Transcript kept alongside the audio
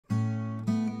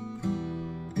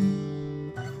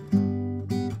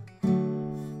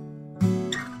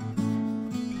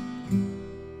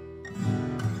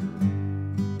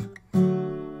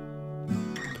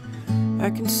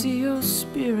can see your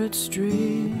spirit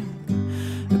stream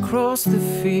across the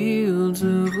fields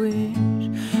of which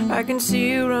I can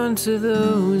see you run to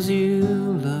those you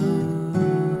love.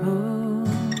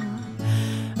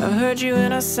 I've heard you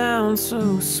and I sound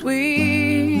so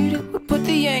sweet, it would put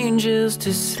the angels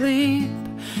to sleep.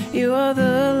 You are the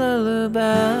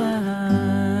lullaby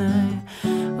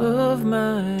of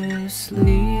my sleep,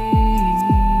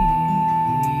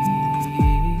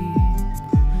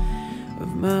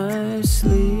 of my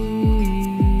sleep.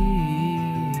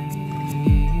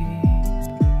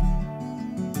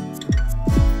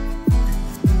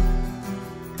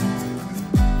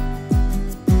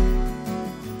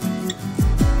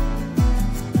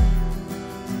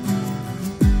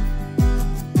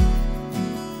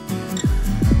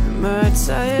 My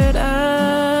tired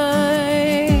eyes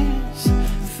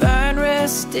find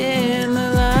rest in the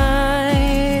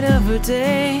light of a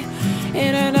day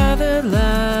in another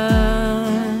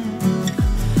life.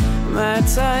 My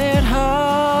tired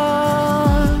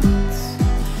heart's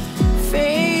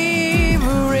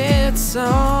favorite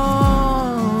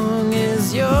song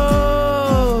is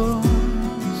yours.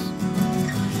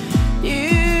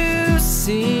 You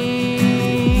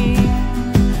sing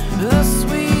the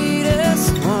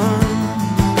sweetest one.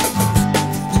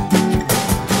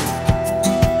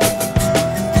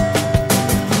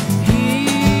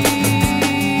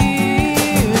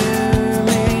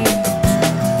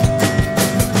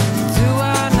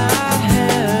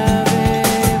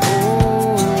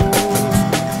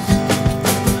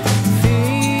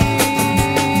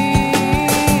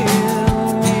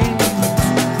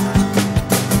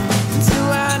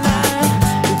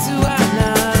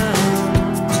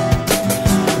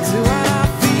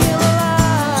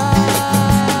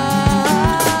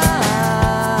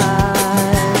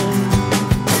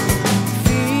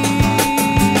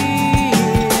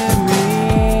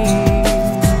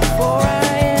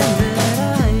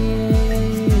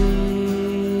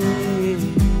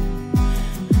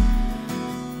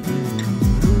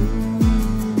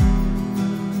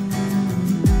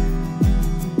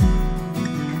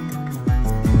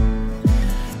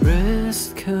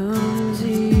 Rest comes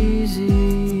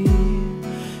easy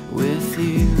with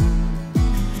you.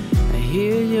 I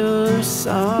hear your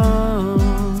song,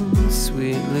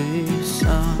 sweetly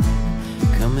sung,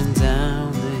 coming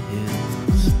down the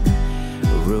hills,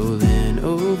 rolling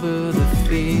over the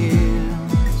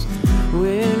fields.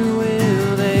 When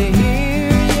will they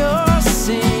hear your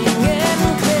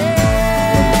singing clear?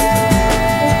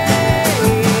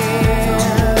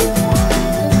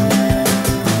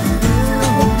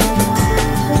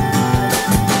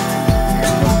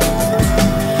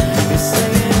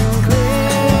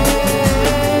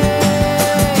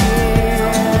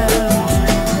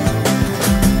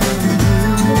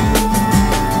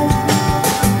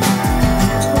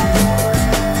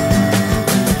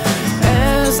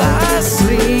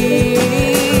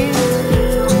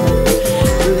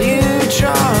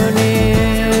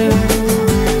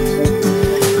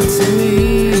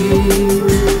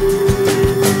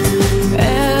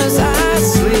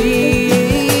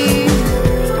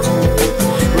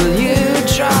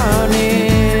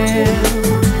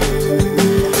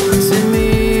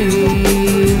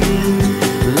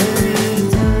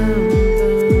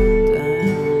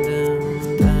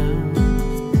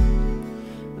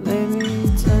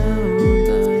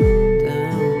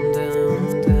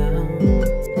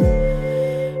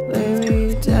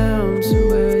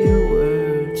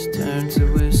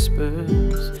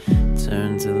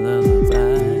 Turn to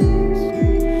lullabies,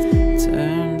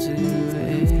 turn to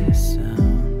a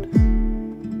sound.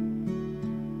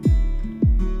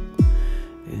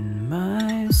 In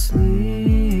my sleep,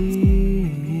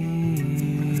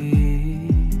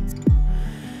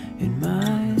 in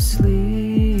my sleep,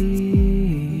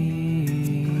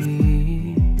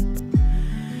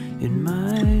 in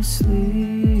my sleep,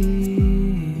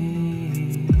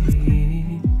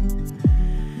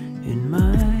 in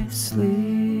my sleep.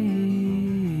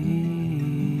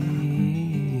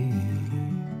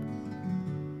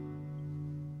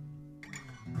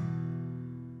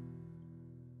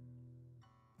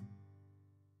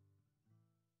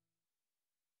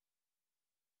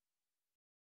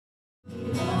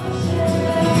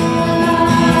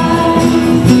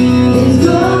 It's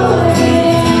going,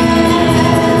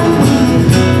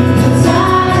 the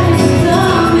time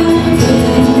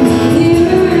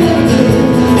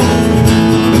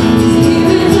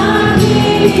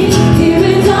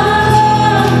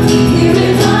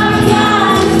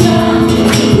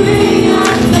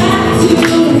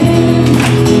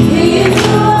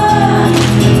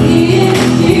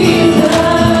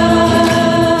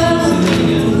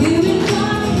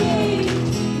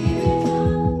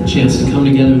chance to come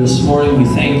together this morning. We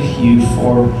thank you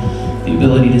for the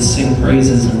ability to sing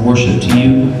praises and worship to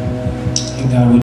you. And God, we